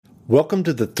Welcome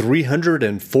to the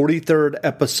 343rd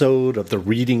episode of the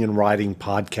Reading and Writing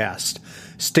Podcast.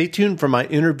 Stay tuned for my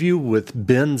interview with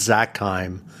Ben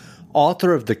Zackheim,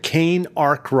 author of the Kane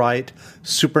Arkwright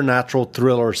Supernatural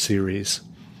Thriller series.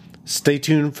 Stay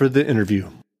tuned for the interview.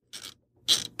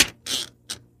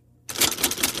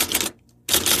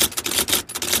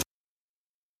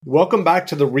 Welcome back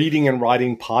to the Reading and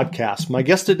Writing Podcast. My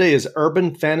guest today is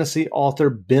urban fantasy author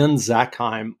Ben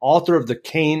Zackheim, author of the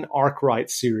Kane Arkwright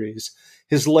series.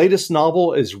 His latest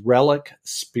novel is Relic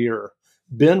Spear.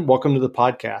 Ben, welcome to the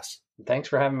podcast. Thanks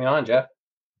for having me on, Jeff.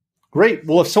 Great.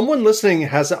 Well, if someone listening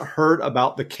hasn't heard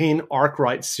about the Kane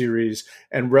Arkwright series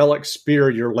and Relic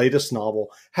Spear, your latest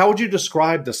novel, how would you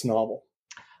describe this novel?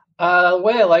 The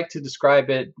way I like to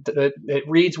describe it, it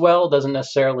reads well, doesn't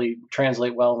necessarily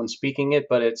translate well when speaking it,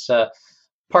 but it's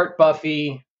part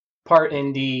Buffy, part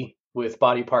indie with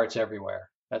body parts everywhere.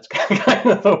 That's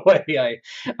kind of the way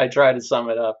I try to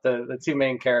sum it up. The two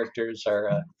main characters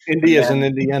are Indy as in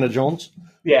Indiana Jones.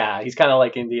 Yeah, he's kind of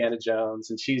like Indiana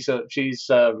Jones, and she's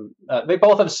they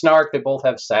both have snark, they both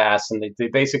have sass, and they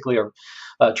basically are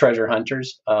treasure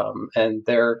hunters, and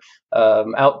they're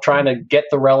out trying to get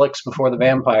the relics before the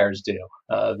vampires do.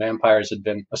 Vampires had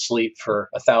been asleep for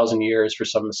 1,000 years for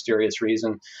some mysterious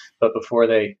reason, but before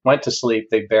they went to sleep,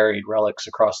 they buried relics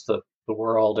across the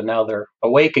world, and now they're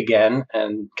awake again,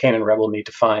 and Kane and Rebel need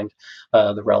to find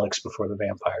the relics before the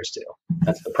vampires do.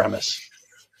 That's the premise.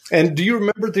 And do you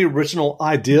remember the original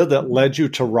idea that led you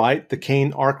to write the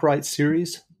Kane Arkwright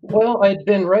series? Well, I'd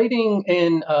been writing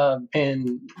in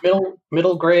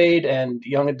middle grade and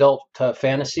young adult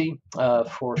fantasy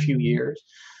for a few years,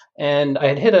 and I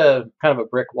had hit a kind of a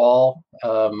brick wall.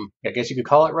 I guess you could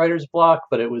call it writer's block,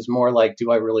 but it was more like, do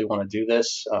I really want to do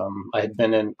this? I had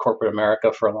been in corporate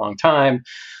America for a long time.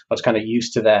 I was kind of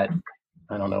used to that.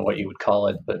 I don't know what you would call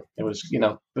it, but it was,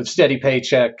 the steady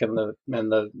paycheck and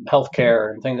the healthcare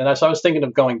and things. And so I was thinking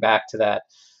of going back to that.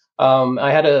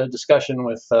 I had a discussion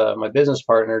with my business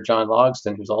partner, John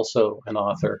Logsdon, who's also an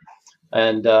author.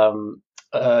 And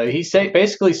he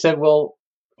basically said, well,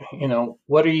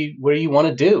 what do you want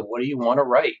to do? What do you want to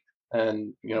write?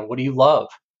 And, what do you love?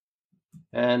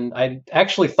 And I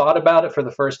actually thought about it for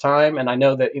the first time. And I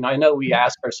know that, I know we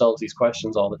ask ourselves these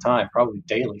questions all the time, probably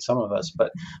daily, some of us,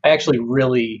 but I actually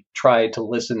really tried to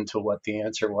listen to what the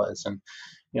answer was. And,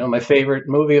 my favorite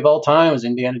movie of all time was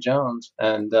Indiana Jones.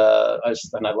 And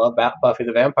I love Buffy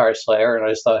the Vampire Slayer. And I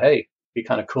just thought, hey, it'd be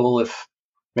kind of cool if,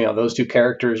 those two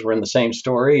characters were in the same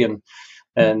story and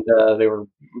they were,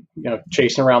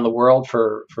 chasing around the world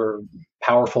for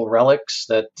powerful relics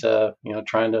that,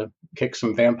 trying to kick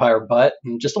some vampire butt,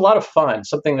 and just a lot of fun.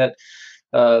 Something that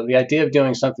the idea of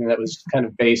doing something that was kind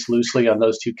of based loosely on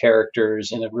those two characters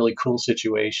in a really cool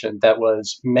situation that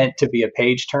was meant to be a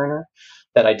page turner,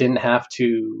 that I didn't have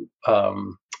to,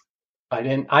 I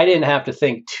didn't have to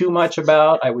think too much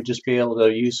about. I would just be able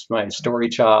to use my story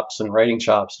chops and writing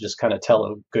chops to just kind of tell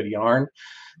a good yarn.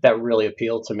 That really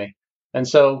appealed to me. And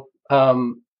so,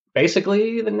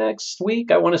 basically the next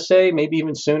week, I want to say, maybe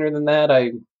even sooner than that,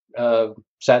 I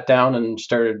sat down and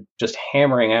started just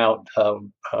hammering out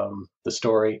the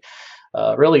story,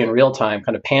 really in real time,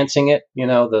 kind of pantsing it,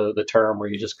 the term where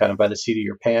you just kind of by the seat of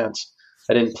your pants.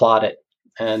 I didn't plot it.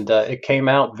 And it came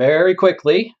out very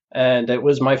quickly, and it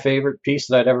was my favorite piece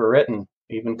that I'd ever written,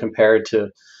 even compared to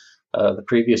the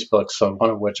previous books, one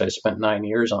of which I spent 9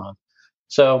 years on.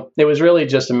 So it was really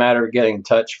just a matter of getting in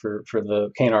touch for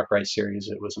the Kane Arkwright series.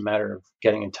 It was a matter of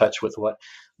getting in touch with what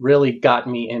really got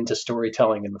me into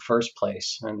storytelling in the first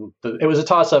place. And it was a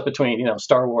toss-up between,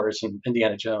 Star Wars and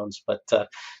Indiana Jones, but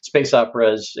space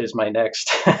opera is my next.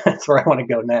 That's where I want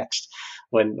to go next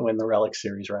when the Relic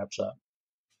series wraps up.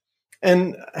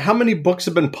 And how many books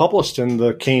have been published in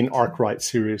the Kane Arkwright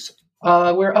series?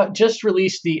 We're just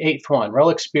released the 8th one.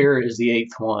 Relic Spear is the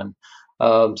 8th one.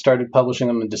 Started publishing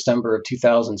them in December of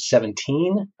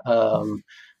 2017.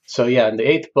 So yeah, in the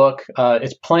 8th book,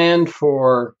 it's planned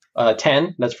for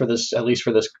 10. That's for this, at least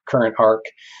for this current arc.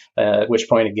 At which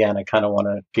point, again, I kind of want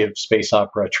to give space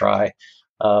opera a try,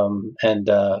 and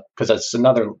because that's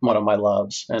another one of my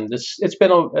loves. And it's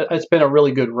been a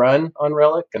really good run on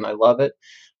Relic, and I love it.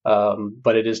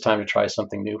 But it is time to try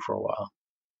something new for a while.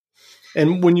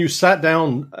 And when you sat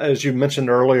down, as you mentioned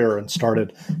earlier, and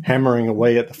started hammering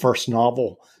away at the first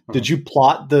novel, did you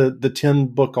plot the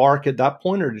 10-book arc at that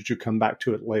point, or did you come back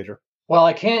to it later? Well,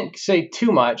 I can't say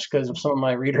too much because some of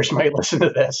my readers might listen to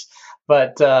this,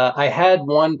 but I had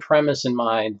one premise in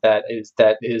mind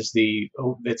it's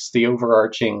the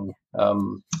overarching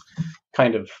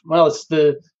kind of, it's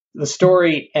the the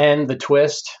story and the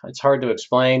twist. It's hard to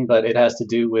explain, but it has to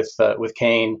do with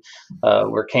Kane,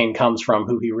 where Kane comes from,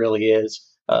 who he really is.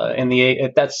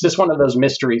 That's just one of those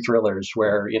mystery thrillers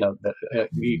where you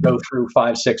go through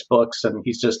 5, 6 books, and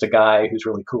he's just a guy who's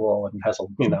really cool and has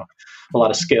a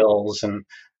lot of skills, and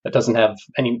that doesn't have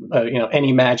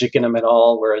any magic in him at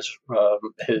all. Whereas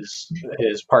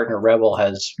his partner Rebel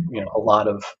has a lot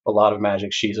of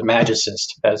magic. She's a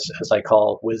magicist, as I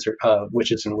call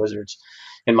witches and wizards.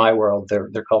 In my world, they're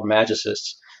called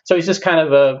magicists. So he's just kind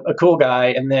of a cool guy.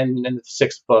 And then in the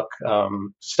 6th book,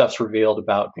 stuff's revealed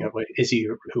about, is he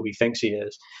who he thinks he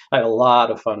is? I had a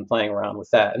lot of fun playing around with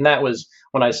that. And that was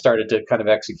when I started to kind of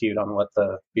execute on what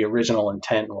the original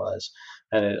intent was.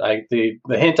 And the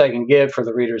hint I can give for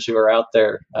the readers who are out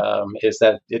there is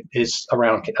that it is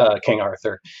around King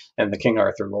Arthur and the King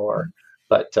Arthur lore.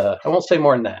 But I won't say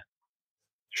more than that.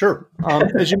 Sure.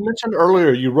 As you mentioned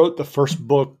earlier, you wrote the first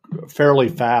book fairly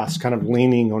fast, kind of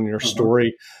leaning on your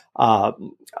story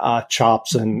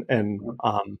chops and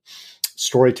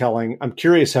storytelling. I'm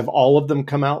curious, have all of them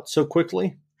come out so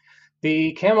quickly?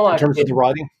 The Camelot, in terms of the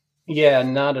writing? Yeah,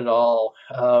 not at all.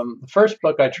 The first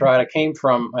book I tried, I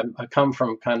come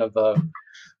from kind of I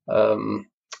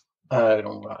don't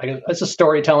know. It's a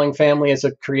storytelling family. It's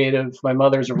a creative. My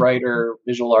mother's a writer,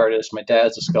 visual artist. My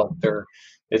dad's a sculptor.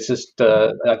 It's just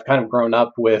I've kind of grown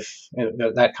up with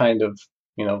that kind of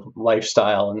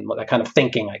lifestyle and that kind of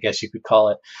thinking, I guess you could call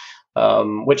it,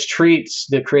 which treats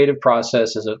the creative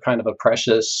process as a kind of a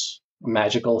precious,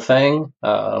 magical thing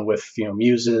with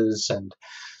muses and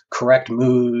correct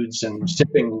moods and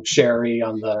sipping sherry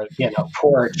on the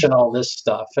porch and all this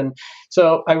stuff. And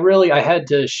so I had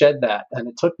to shed that, and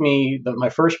it took me my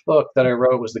first book that I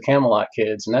wrote was The Camelot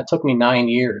Kids, and that took me 9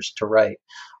 years to write.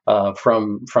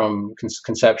 From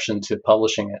conception to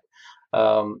publishing it.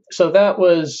 So that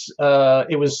was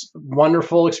it was a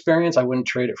wonderful experience. I wouldn't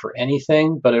trade it for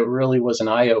anything, but it really was an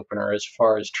eye opener as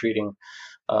far as treating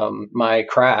my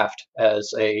craft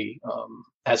as a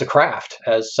craft,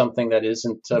 as something that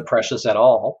isn't precious at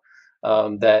all.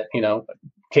 That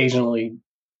occasionally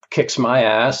kicks my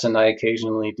ass, and I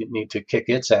occasionally need to kick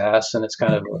its ass, and it's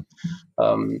kind of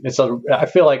I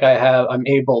feel like I'm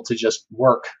able to just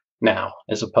work now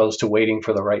as opposed to waiting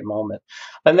for the right moment.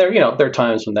 And there are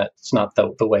times when that's not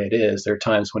the way it is. There are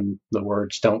times when the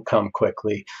words don't come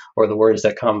quickly, or the words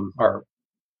that come are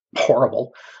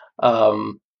horrible.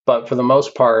 But for the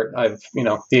most part, I've,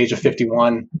 the age of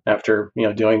 51, after,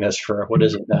 doing this for, what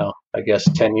is it now? I guess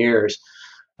 10 years.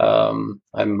 I'm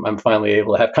finally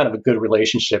able to have kind of a good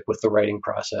relationship with the writing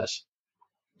process.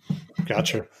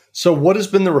 Gotcha. So what has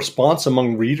been the response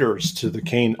among readers to the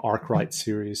Kane Arkwright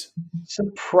series?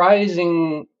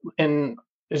 Surprising, and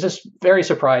it's just very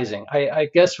surprising. I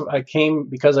guess I came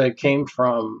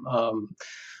from,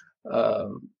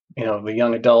 the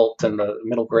young adult and the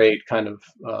middle grade kind of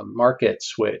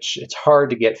markets, which it's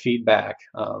hard to get feedback,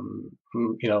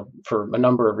 for a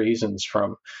number of reasons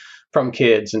from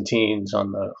kids and teens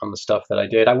on the stuff that I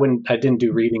did. I didn't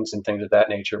do readings and things of that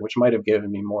nature, which might have given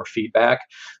me more feedback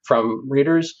from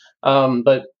readers.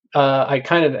 But I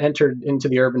kind of entered into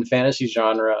the urban fantasy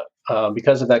genre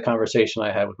because of that conversation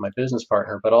I had with my business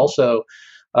partner, but also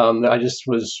I just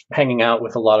was hanging out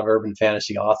with a lot of urban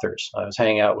fantasy authors. I was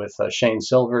hanging out with Shane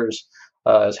Silvers.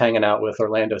 I was hanging out with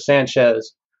Orlando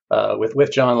Sanchez,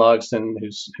 with John Logsdon,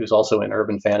 who's also in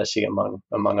urban fantasy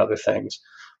among other things.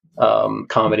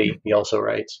 Comedy, he also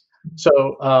writes.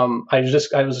 So I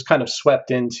was kind of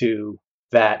swept into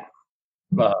that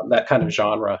kind of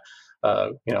genre,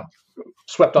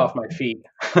 swept off my feet,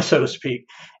 so to speak.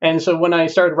 And so when I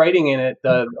started writing in it,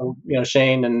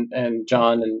 Shane and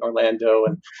John and Orlando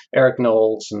and Eric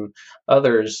Knowles and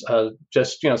others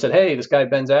just said, "Hey, this guy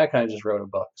Ben Zackheim just wrote a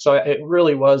book." So it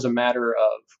really was a matter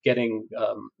of getting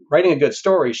writing a good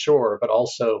story, sure, but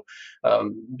also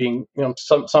being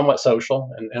somewhat social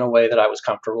and in a way that I was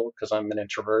comfortable, because I'm an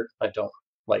introvert. I don't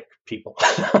like people.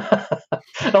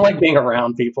 I don't like being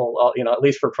around people, at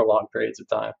least for prolonged periods of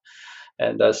time.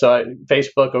 And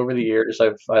Facebook, over the years,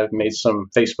 I've made some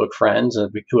Facebook friends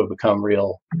who have become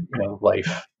real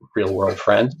world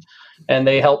friends, and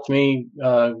they helped me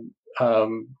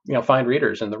find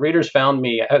readers. And the readers found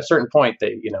me at a certain point.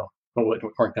 They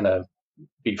weren't going to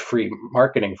be free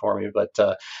marketing for me, but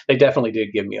they definitely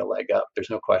did give me a leg up.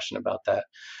 There's no question about that.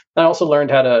 I also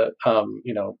learned how to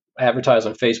advertise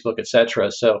on Facebook,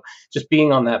 etc. So just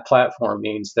being on that platform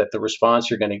means that the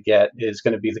response you're going to get is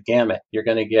going to be the gamut. You're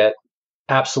going to get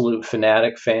absolute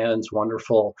fanatic fans,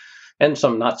 wonderful and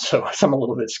some not so, some a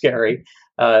little bit scary.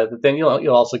 But then you'll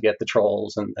also get the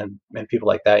trolls and people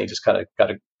like that. You just kind of got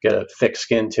to get a thick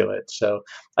skin to it. So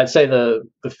I'd say the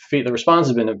response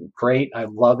has been great. I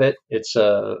love it. It's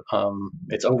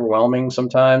overwhelming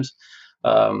sometimes.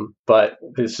 But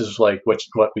this is like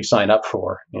what we sign up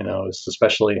for,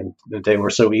 especially in the day where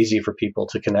it's so easy for people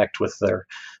to connect with their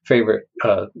favorite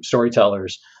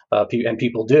storytellers. And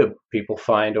people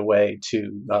find a way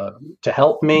to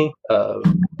help me.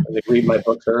 They read my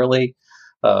books early.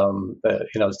 I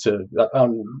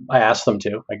ask them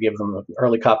to. I give them an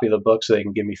early copy of the book so they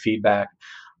can give me feedback.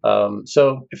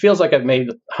 So it feels like I've made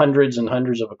hundreds and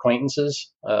hundreds of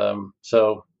acquaintances.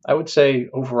 So I would say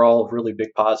overall, really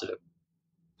big positive.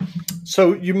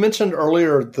 So you mentioned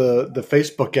earlier the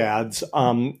Facebook ads.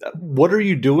 What are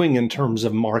you doing in terms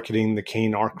of marketing the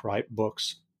Cain Arkwright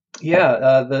books?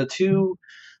 Yeah, the two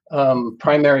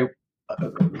primary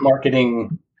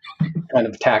marketing kind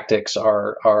of tactics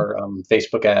are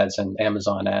Facebook ads and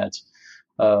Amazon ads.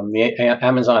 The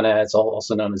Amazon ads,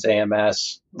 also known as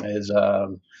AMS, is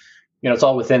it's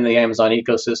all within the Amazon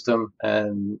ecosystem,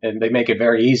 and they make it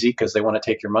very easy because they want to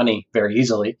take your money very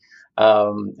easily.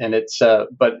 But it's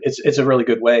a really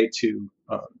good way to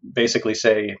basically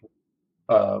say,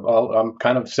 I'm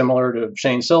kind of similar to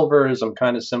Shane Silvers. I'm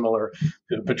kind of similar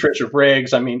to Patricia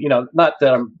Briggs. I mean, not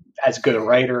that I'm as good a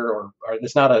writer or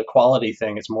it's not a quality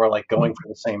thing. It's more like going for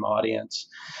the same audience.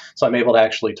 So I'm able to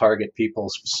actually target people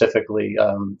specifically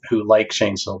who like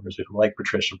Shane Silvers, who like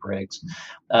Patricia Briggs,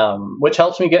 which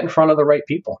helps me get in front of the right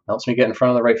people, helps me get in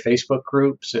front of the right Facebook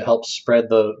groups. It helps spread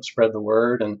the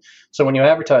word. And so when you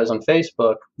advertise on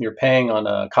Facebook, you're paying on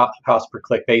a cost per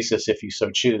click basis if you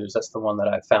so choose. That's the one that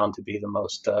I've found to be the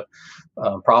most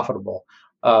profitable.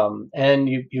 And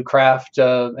you craft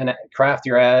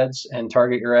your ads and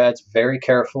target your ads very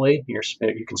carefully. You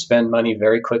can spend money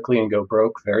very quickly and go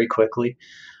broke very quickly.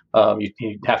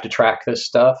 You have to track this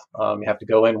stuff. You have to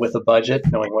go in with a budget,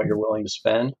 knowing what you're willing to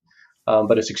spend.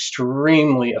 But it's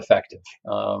extremely effective.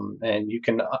 And you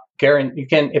can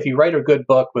if you write a good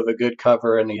book with a good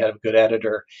cover and you have a good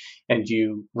editor and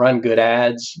you run good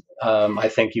ads, I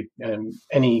think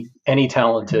any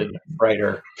talented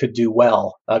writer could do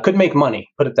well, could make money,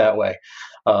 put it that way,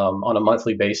 on a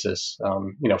monthly basis,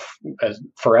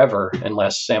 forever,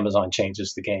 unless Amazon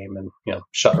changes the game and,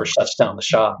 shuts down the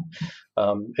shop.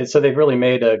 So they've really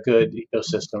made a good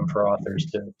ecosystem for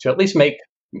authors to at least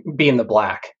be in the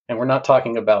black. And we're not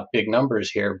talking about big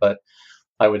numbers here, but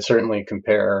I would certainly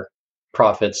compare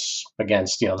profits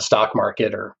against, the stock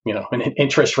market or, an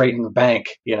interest rate in the bank.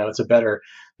 It's a better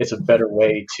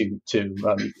way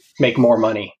to make more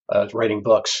money writing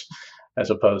books as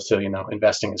opposed to,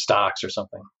 investing in stocks or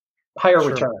something. Higher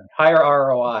return, higher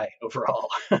ROI overall.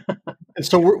 And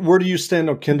so where do you stand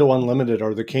on Kindle Unlimited?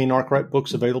 Are the Cain Arkwright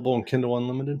books available on Kindle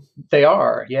Unlimited? They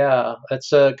are, yeah.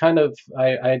 It's kind of,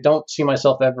 I don't see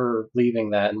myself ever leaving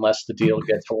that unless the deal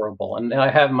gets horrible. And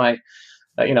I have my,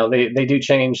 they do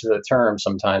change the term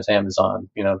sometimes, Amazon.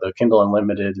 The Kindle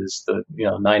Unlimited is the,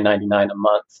 $9.99 a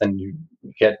month, and you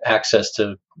get access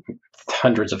to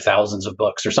hundreds of thousands of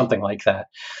books or something like that.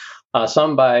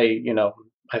 Some by,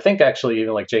 I think actually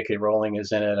even like J.K. Rowling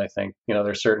is in it. I think,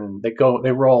 there's certain, they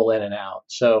roll in and out.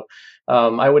 So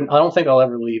I don't think I'll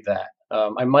ever leave that.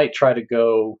 I might try to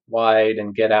go wide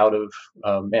and get out of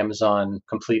Amazon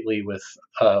completely with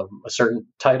a certain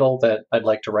title that I'd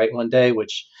like to write one day,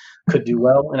 which could do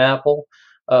well in Apple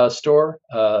store.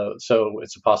 So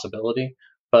it's a possibility.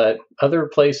 But other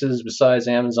places besides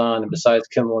Amazon and besides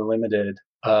Kindle Unlimited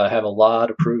have a lot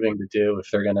of proving to do if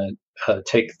they're going to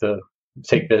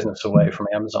take business away from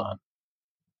Amazon.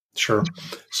 Sure.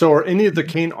 So are any of the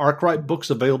Cain Arkwright books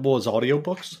available as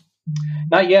audiobooks?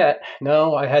 Not yet.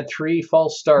 No, I had 3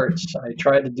 false starts. I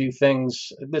tried to do things.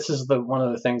 This is one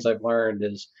of the things I've learned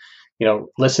is,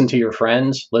 listen to your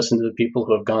friends, listen to the people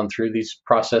who have gone through these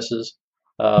processes,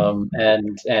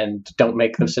 and don't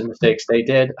make the same mistakes they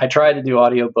did. I tried to do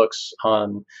audiobooks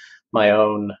on my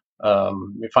own,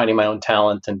 finding my own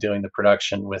talent and doing the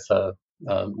production with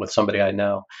somebody I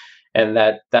know. And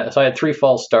so I had 3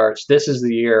 false starts. This is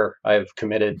the year I've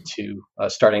committed to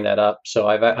starting that up. So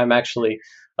I'm actually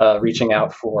reaching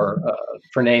out for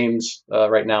names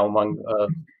right now.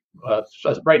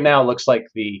 Right now, looks like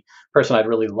the person I'd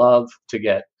really love to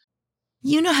get.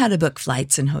 You know how to book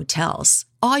flights and hotels.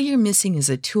 All you're missing is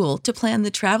a tool to plan the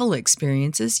travel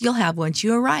experiences you'll have once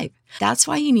you arrive. That's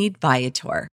why you need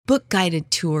Viator. Book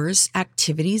guided tours,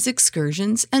 activities,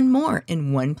 excursions, and more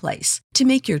in one place to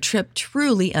make your trip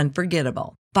truly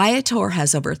unforgettable. Viator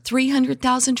has over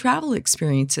 300,000 travel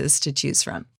experiences to choose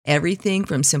from. Everything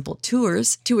from simple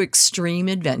tours to extreme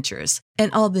adventures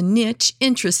and all the niche,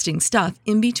 interesting stuff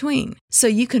in between. So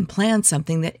you can plan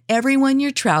something that everyone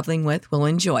you're traveling with will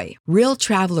enjoy. Real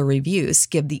traveler reviews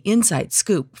give the inside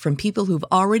scoop from people who've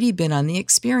already been on the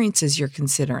experiences you're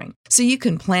considering. So you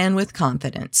can plan with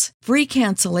confidence. Free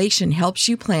cancellation helps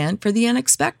you plan for the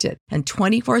unexpected. And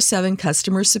 24/7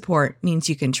 customer support means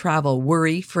you can travel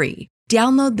worry-free.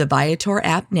 Download the Viator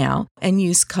app now and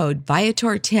use code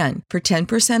Viator10 for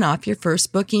 10% off your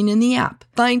first booking in the app.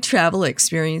 Find travel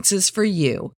experiences for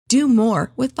you. Do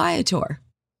more with Viator.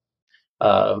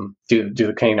 Do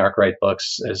the Kane Arkwright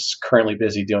books, is currently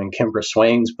busy doing Kimbra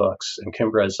Swain's books, and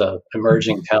Kimbra is a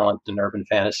emerging talent in urban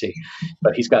fantasy,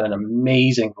 but he's got an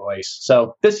amazing voice.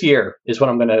 So this year is what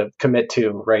I'm going to commit to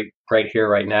right here,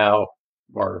 right now,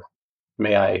 or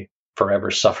may I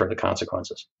forever suffer the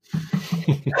consequences.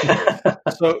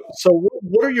 So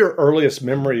what are your earliest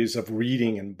memories of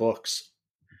reading in books?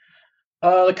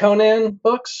 The Conan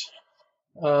books,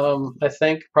 I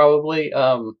think probably.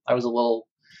 I was a little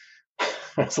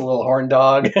horn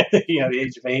dog, at the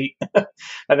age of 8. I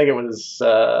think it was,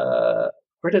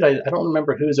 where did I don't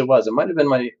remember whose it was. It might have been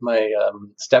my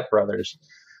stepbrother's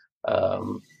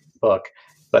book,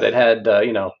 but it had,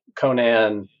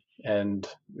 Conan, and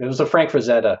it was a Frank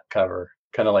Frazetta cover,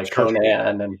 kind of like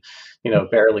Conan, and,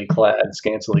 barely clad,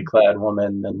 scantily clad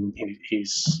woman. And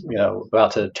he's,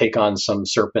 about to take on some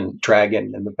serpent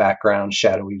dragon in the background,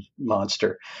 shadowy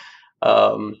monster.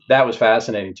 That was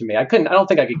fascinating to me. I don't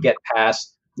think I could get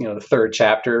past, the third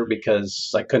chapter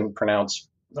because I couldn't pronounce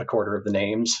a quarter of the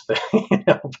names,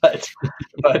 but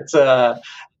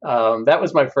that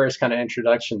was my first kind of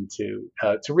introduction to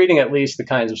reading, at least the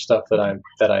kinds of stuff that I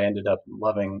ended up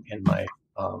loving in my,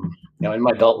 in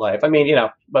my adult life. I mean,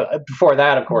 but before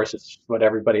that, of course, it's what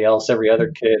every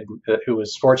other kid who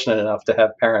was fortunate enough to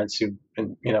have parents who,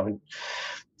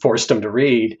 forced them to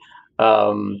read. It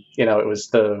was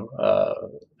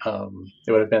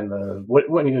it would have been the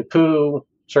Winnie the Pooh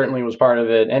certainly was part of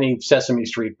it. Any Sesame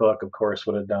Street book, of course,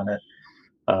 would have done it.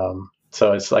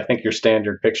 So it's, I think, your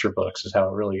standard picture books is how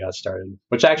it really got started,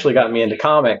 which actually got me into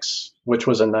comics, which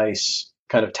was a nice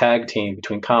kind of tag team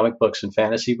between comic books and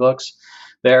fantasy books.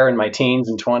 There in my teens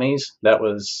and 20s, that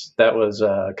was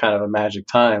kind of a magic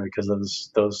time because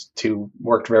those two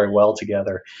worked very well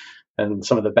together, and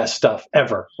some of the best stuff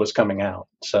ever was coming out.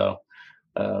 So,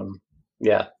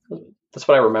 yeah, that's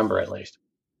what I remember, at least.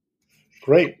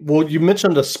 Great. Well, you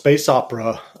mentioned a space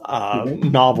opera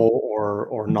novel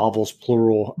or novels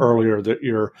plural earlier that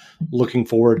you're looking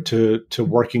forward to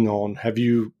working on. Have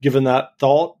you given that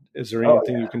thought? Is there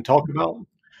anything you can talk about?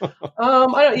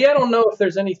 I don't know if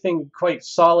there's anything quite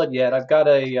solid yet. I've got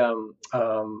there's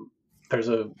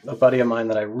a buddy of mine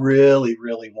that I really,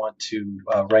 really want to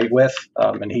write with,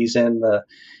 and he's in the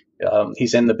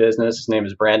business. His name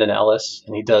is Brandon Ellis,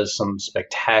 and he does some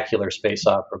spectacular space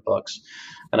opera books.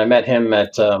 And I met him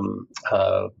at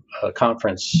a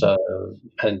conference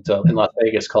in Las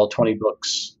Vegas called 20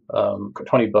 Books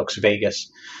Vegas,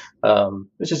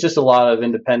 which is just a lot of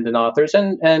independent authors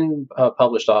and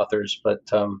published authors, but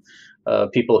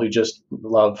people who just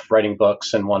love writing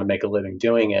books and want to make a living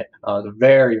doing it. It's a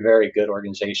very, very good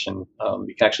organization.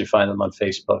 You can actually find them on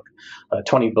Facebook.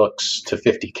 20 Books to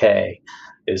 50K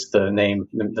is the name,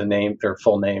 their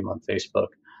full name on Facebook.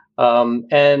 And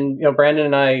Brandon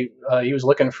and I, he was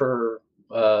looking for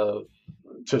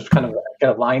just kind of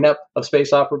get a lineup of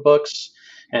space opera books,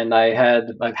 and I've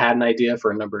had an idea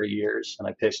for a number of years, and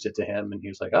I pitched it to him, and he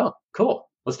was like, "Oh, cool,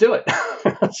 let's do it."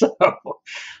 So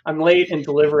I'm late in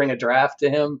delivering a draft to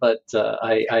him, but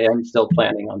I am still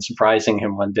planning on surprising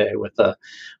him one day with a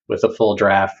full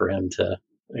draft for him to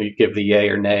give the yay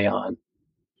or nay on.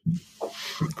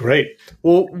 Great.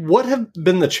 Well, what have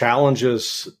been the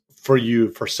challenges for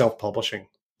you for self-publishing?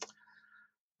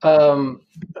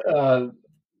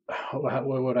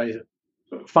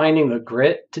 Finding the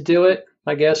grit to do it,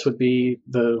 I guess, would be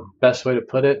the best way to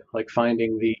put it. Like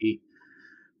finding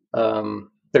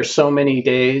there's so many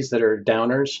days that are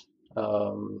downers.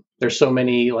 There's so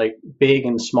many like big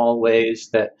and small ways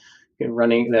that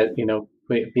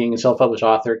being a self-published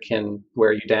author can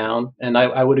wear you down. And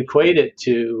I would equate it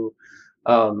to,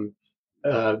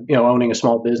 owning a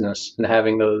small business and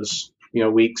having those,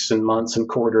 weeks and months and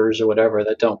quarters or whatever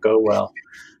that don't go well.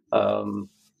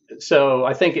 So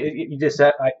I think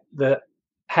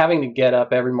having to get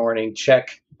up every morning,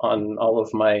 check on all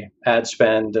of my ad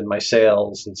spend and my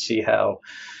sales, and see how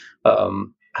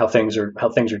things are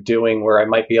doing, where I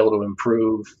might be able to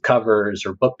improve covers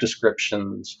or book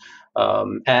descriptions,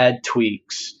 ad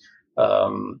tweaks,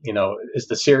 Is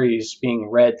the series being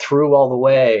read through all the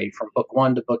way from book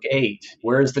 1 to book 8?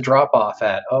 Where is the drop off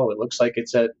at? Oh, it looks like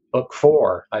it's at book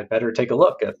 4. I better take a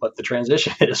look at what the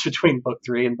transition is between book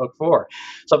 3 and book 4.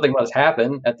 Something must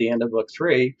happen at the end of book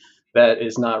 3 that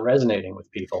is not resonating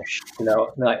with people. And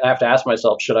I have to ask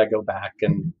myself, should I go back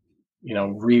and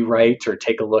rewrite or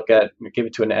take a look at, give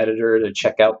it to an editor to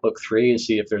check out book 3 and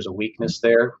see if there's a weakness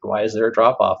there? Why is there a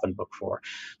drop off in book 4?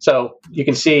 So you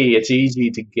can see it's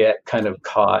easy to get kind of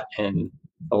caught in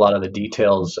a lot of the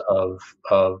details of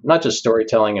not just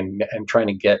storytelling and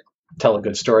trying to tell a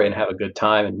good story and have a good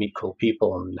time and meet cool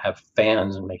people and have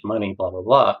fans and make money, blah, blah,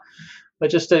 blah. But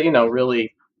just to,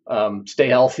 really stay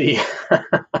healthy,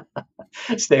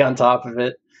 stay on top of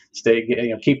it.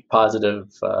 Keep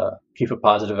a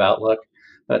positive outlook.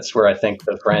 That's where I think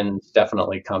the friends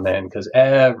definitely come in, because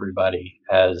everybody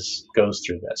goes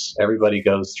through this. Everybody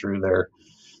goes through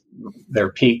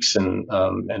their peaks and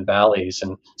valleys,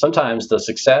 and sometimes the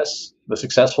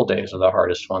successful days are the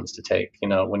hardest ones to take.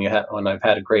 When I've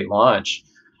had a great launch,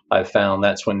 I've found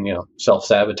that's when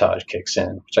self-sabotage kicks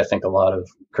in, which I think a lot of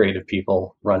creative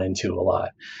people run into a lot.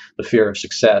 The fear of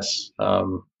success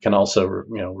can also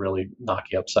really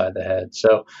knock you upside the head.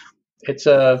 So I'd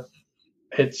say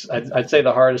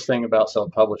the hardest thing about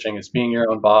self-publishing is being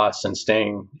your own boss and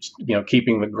staying,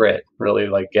 keeping the grit, really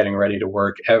like getting ready to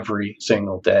work every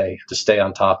single day to stay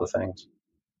on top of things.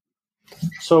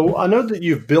 So I know that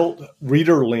you've built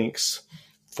reader links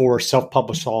for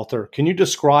self-published author. Can you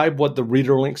describe what the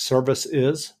Reader Link service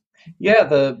is?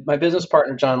 Yeah, my business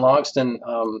partner John Logston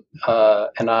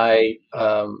and I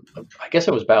guess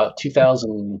it was about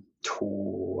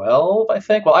 2012, I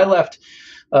think. Well, I left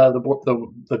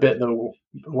the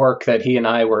work that he and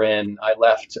I were in. I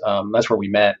left. That's where we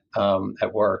met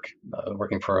at work,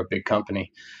 working for a big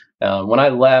company. When I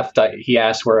left, he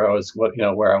asked where I was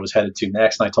headed to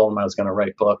next, and I told him I was going to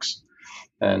write books,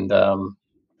 and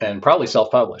probably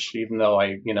self-publish, even though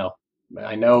I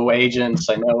know agents,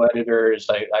 I know editors.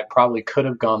 I probably could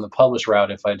have gone the publish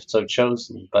route if I'd so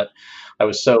chosen, but I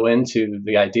was so into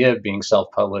the idea of being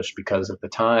self-published because at the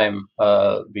time,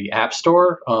 the App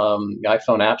Store, the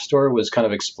iPhone App Store was kind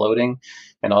of exploding,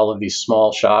 and all of these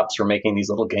small shops were making these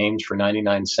little games for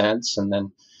 99 cents. And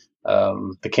then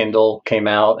the Kindle came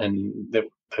out, and the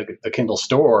Kindle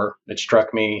store, it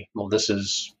struck me, well, this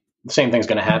is the same thing's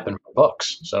going to happen for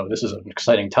books. So this is an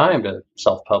exciting time to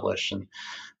self-publish and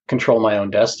control my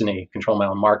own destiny, control my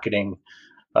own marketing,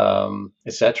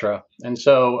 etc. And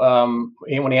so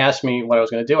when he asked me what I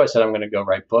was going to do, I said, I'm going to go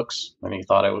write books. And he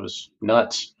thought I was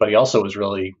nuts, but he also was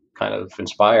really kind of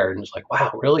inspired and was like,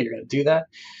 wow, really? You're going to do that?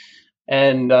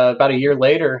 And about a year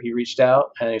later, he reached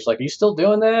out and he's like, are you still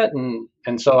doing that?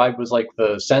 And so I was like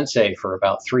the sensei for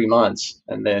about 3 months.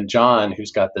 And then John,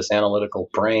 who's got this analytical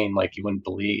brain like you wouldn't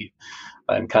believe,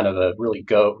 and kind of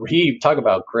he talk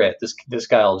about grit. This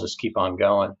guy will just keep on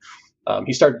going.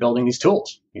 He started building these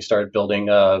tools. He started building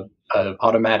a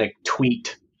automatic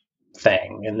tweet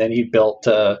thing, and then he built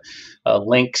a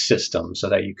link system so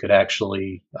that you could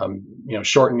actually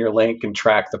shorten your link and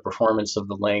track the performance of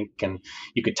the link, and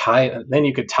you could tie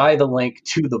the link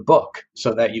to the book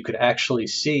so that you could actually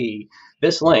see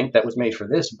this link that was made for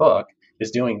this book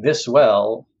is doing this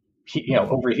well,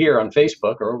 over here on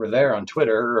Facebook or over there on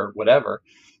Twitter or whatever.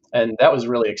 And that was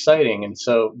really exciting. And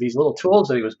so these little tools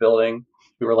that he was building,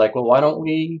 we were like, well, why don't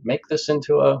we make this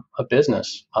into a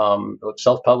business?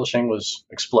 Self-publishing was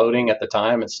exploding at the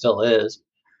time. It still is.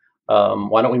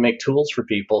 Why don't we make tools for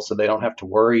people so they don't have to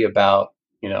worry about,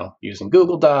 using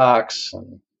Google Docs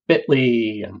and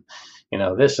Bitly and,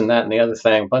 this and that and the other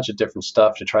thing, a bunch of different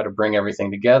stuff to try to bring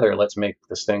everything together. Let's make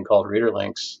this thing called Reader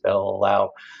Links that'll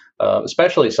allow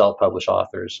especially self-published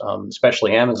authors,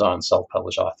 especially Amazon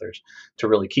self-published authors, to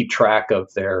really keep track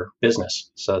of their business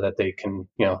so that they can,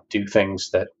 do things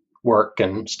that work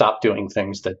and stop doing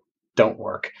things that don't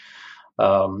work.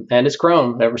 And it's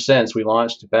grown ever since. We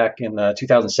launched back in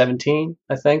 2017,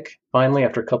 I think. Finally,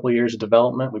 after a couple of years of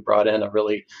development, we brought in a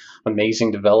really amazing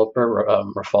developer.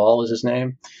 Rafal is his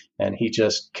name, and he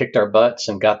just kicked our butts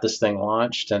and got this thing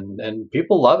launched. And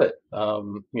people love it.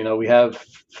 We have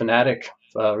fanatic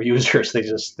users.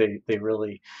 They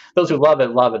really, those who love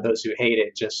it. Those who hate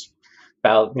it just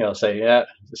say, yeah,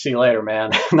 see you later, man.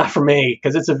 Not for me,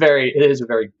 because it is a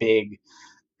very big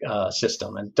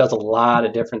system and does a lot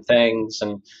of different things,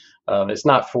 and it's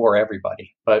not for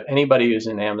everybody. But anybody who's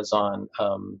in Amazon,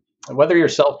 whether you're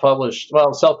self-published,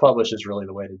 self-published is really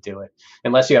the way to do it.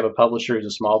 Unless you have a publisher who's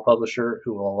a small publisher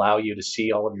who will allow you to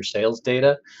see all of your sales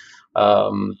data,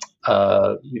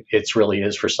 it really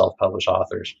is for self-published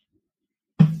authors.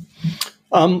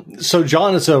 So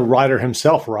John is a writer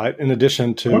himself, right? In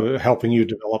addition to helping you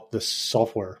develop this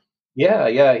software.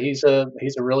 Yeah. He's a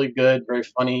really good, very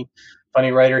funny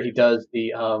writer. He does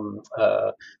the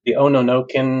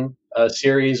Ononoken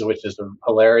series, which is a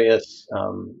hilarious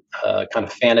kind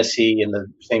of fantasy in the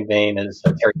same vein as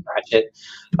Terry Pratchett.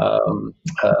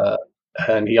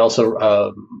 And he also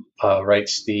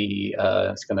writes the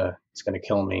it's gonna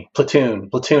kill me,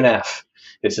 Platoon F.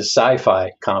 It's a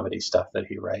sci-fi comedy stuff that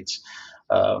he writes,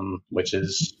 which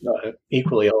is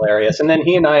equally hilarious. And then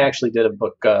he and I actually did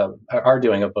are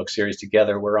doing a book series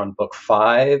together. We're on book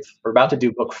 5. We're about to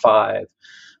do book 5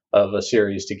 of a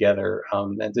series together.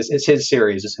 And it's his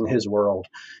series. It's in his world.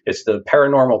 It's the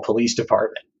Paranormal Police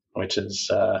Department, which is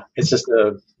it's just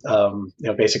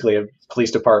basically a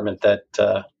police department that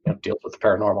deals with the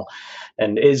paranormal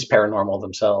and is paranormal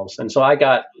themselves. And so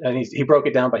he broke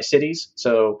it down by cities.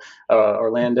 So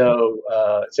Orlando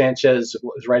Sanchez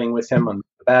was writing with him on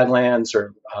the Badlands,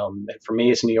 or for me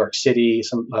it's New York City.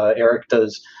 Eric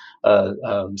does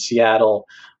Seattle,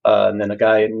 and then a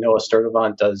guy Noah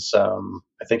Sturdivant does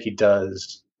I think he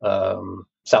does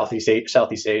Southeast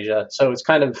Asia. So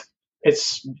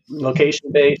it's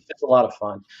location based. It's a lot of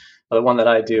fun. The one that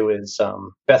I do is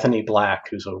Bethany Black,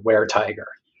 who's a were-tiger,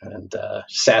 and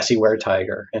sassy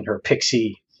were-tiger, and her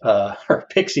pixie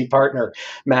partner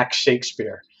Max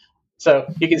Shakespeare. So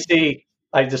you can see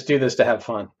I just do this to have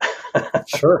fun.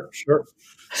 Sure.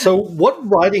 So what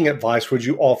writing advice would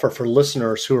you offer for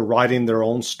listeners who are writing their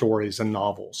own stories and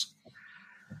novels?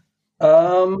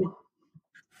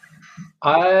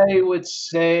 I would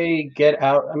say get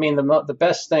out. I mean, the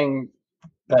best thing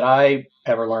that I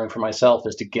ever learned for myself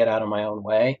is to get out of my own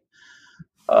way,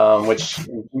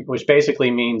 which basically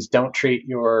means don't treat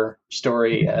your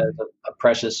story as a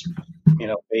precious,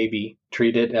 baby.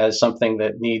 Treat it as something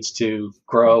that needs to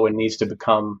grow and needs to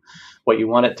become what you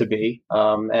want it to be.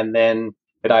 And then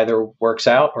it either works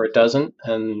out or it doesn't.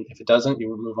 And if it doesn't,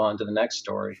 you move on to the next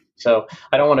story. So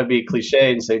I don't want to be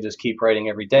cliche and say just keep writing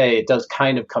every day. It does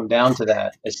kind of come down to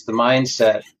that. It's the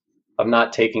mindset of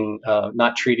not treating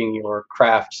your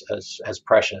craft as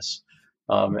precious.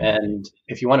 And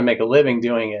if you want to make a living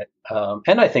doing it,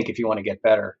 and I think if you want to get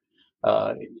better,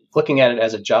 looking at it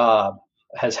as a job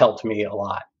has helped me a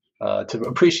lot to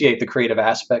appreciate the creative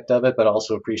aspect of it, but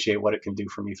also appreciate what it can do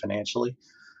for me financially.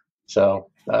 So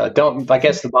I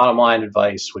guess the bottom line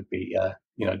advice would be,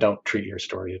 don't treat your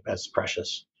story as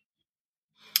precious.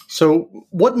 So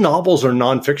what novels or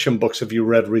nonfiction books have you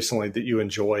read recently that you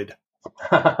enjoyed?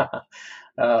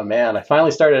 Oh man, I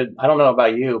finally started, I don't know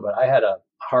about you, but I had a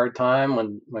hard time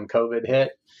when COVID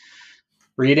hit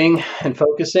reading and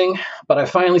focusing, but I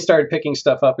finally started picking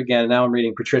stuff up again. And now I'm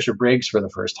reading Patricia Briggs for the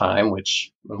first time,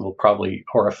 which will probably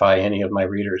horrify any of my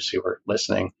readers who are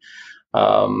listening.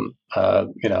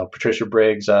 Patricia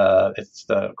Briggs, it's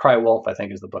the Cry Wolf, I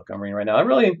think is the book I'm reading right now. I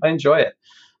enjoy it.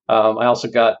 I also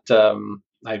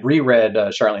I reread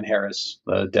Charlene Harris,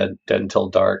 Dead Until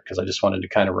Dark, because I just wanted to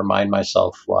kind of remind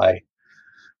myself what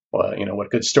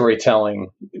good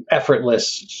storytelling,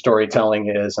 effortless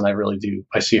storytelling is. And I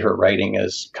see her writing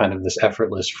as kind of this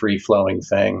effortless, free-flowing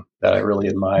thing that I really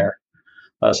admire.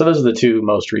 So those are the two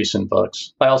most recent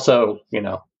books. I also,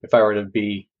 if I were to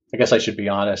be, I guess I should be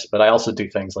honest, but I also do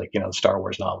things like, Star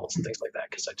Wars novels and things like that,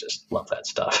 because I just love that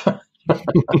stuff.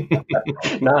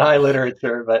 Not high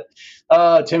literature, but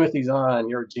Timothy Zahn,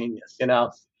 you're a genius,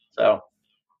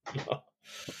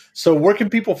 So where can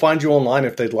people find you online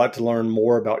if they'd like to learn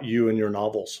more about you and your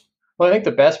novels? Well, I think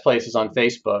the best place is on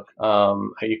Facebook.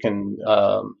 You can,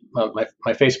 my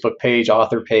Facebook page,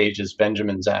 author page is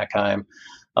Benjamin Zackheim,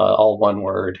 all one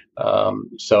word.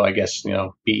 So I guess,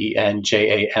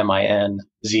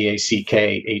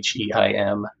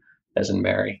 BenjaminZackheim, as in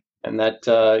Mary. And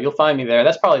that you'll find me there.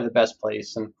 That's probably the best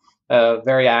place, and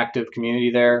very active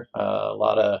community there. A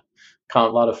lot of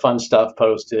fun stuff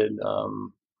posted.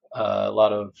 A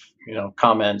lot of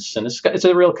comments, and it's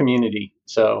a real community.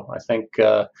 So I think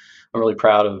I'm really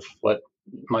proud of what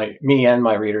me and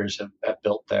my readers have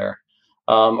built there.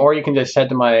 Or you can just head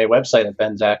to my website at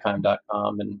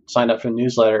benzackheim.com and sign up for the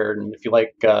newsletter. And if you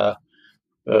like the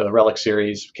Relic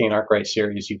series, Kane Arkwright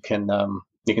series, you can sign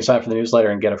up for the newsletter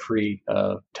and get a free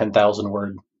 10,000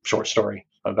 word short story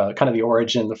about kind of the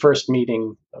origin, the first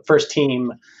team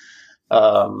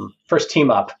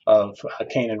up of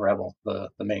Kane and Rebel, the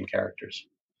main characters.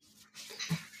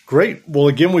 Great. Well,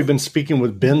 again, we've been speaking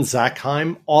with Ben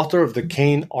Zackheim, author of the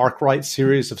Kane Arkwright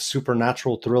series of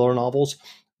supernatural thriller novels.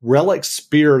 Relic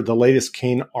Spear, the latest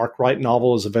Kane Arkwright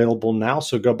novel, is available now,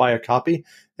 so go buy a copy.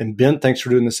 And Ben, thanks for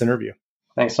doing this interview.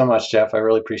 Thanks so much, Jeff. I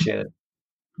really appreciate it.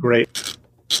 Great.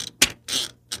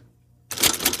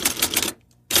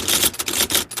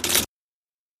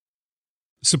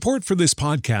 Support for this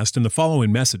podcast and the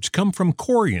following message come from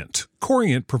Corient.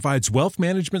 Corient provides wealth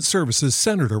management services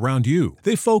centered around you.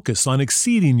 They focus on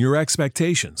exceeding your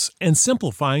expectations and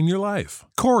simplifying your life.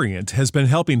 Corient has been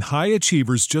helping high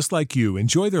achievers just like you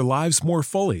enjoy their lives more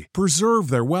fully, preserve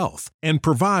their wealth, and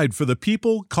provide for the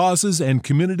people, causes, and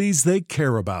communities they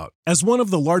care about. As one of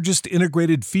the largest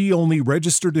integrated fee-only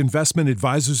registered investment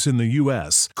advisors in the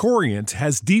U.S., Corient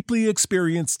has deeply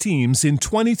experienced teams in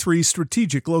 23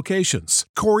 strategic locations.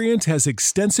 Corient has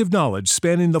extensive knowledge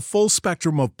spanning the full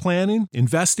spectrum of planning,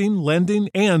 investing, lending,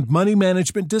 and money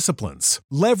management disciplines.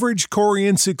 Leverage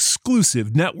Corient's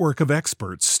exclusive network of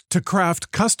experts to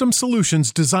craft custom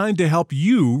solutions designed to help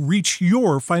you reach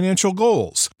your financial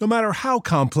goals, no matter how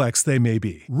complex they may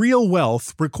be. Real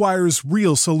wealth requires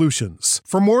real solutions.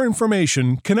 For more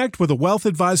information, connect with a wealth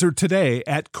advisor today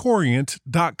at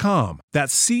Corient.com.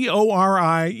 That's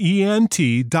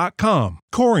Corient.com.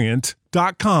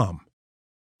 Corient.com.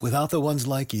 Without the ones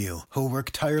like you, who work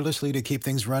tirelessly to keep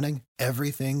things running,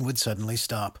 everything would suddenly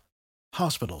stop.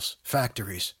 Hospitals,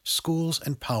 factories, schools,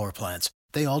 and power plants,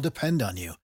 they all depend on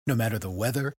you. No matter the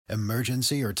weather,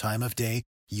 emergency, or time of day,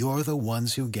 you're the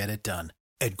ones who get it done.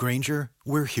 At Grainger,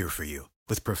 we're here for you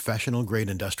with professional-grade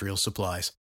industrial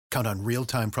supplies. Count on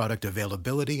real-time product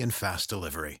availability and fast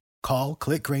delivery. Call,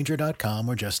 click Grainger.com,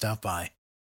 or just stop by.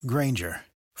 Grainger,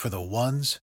 for the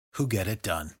ones who get it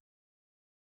done.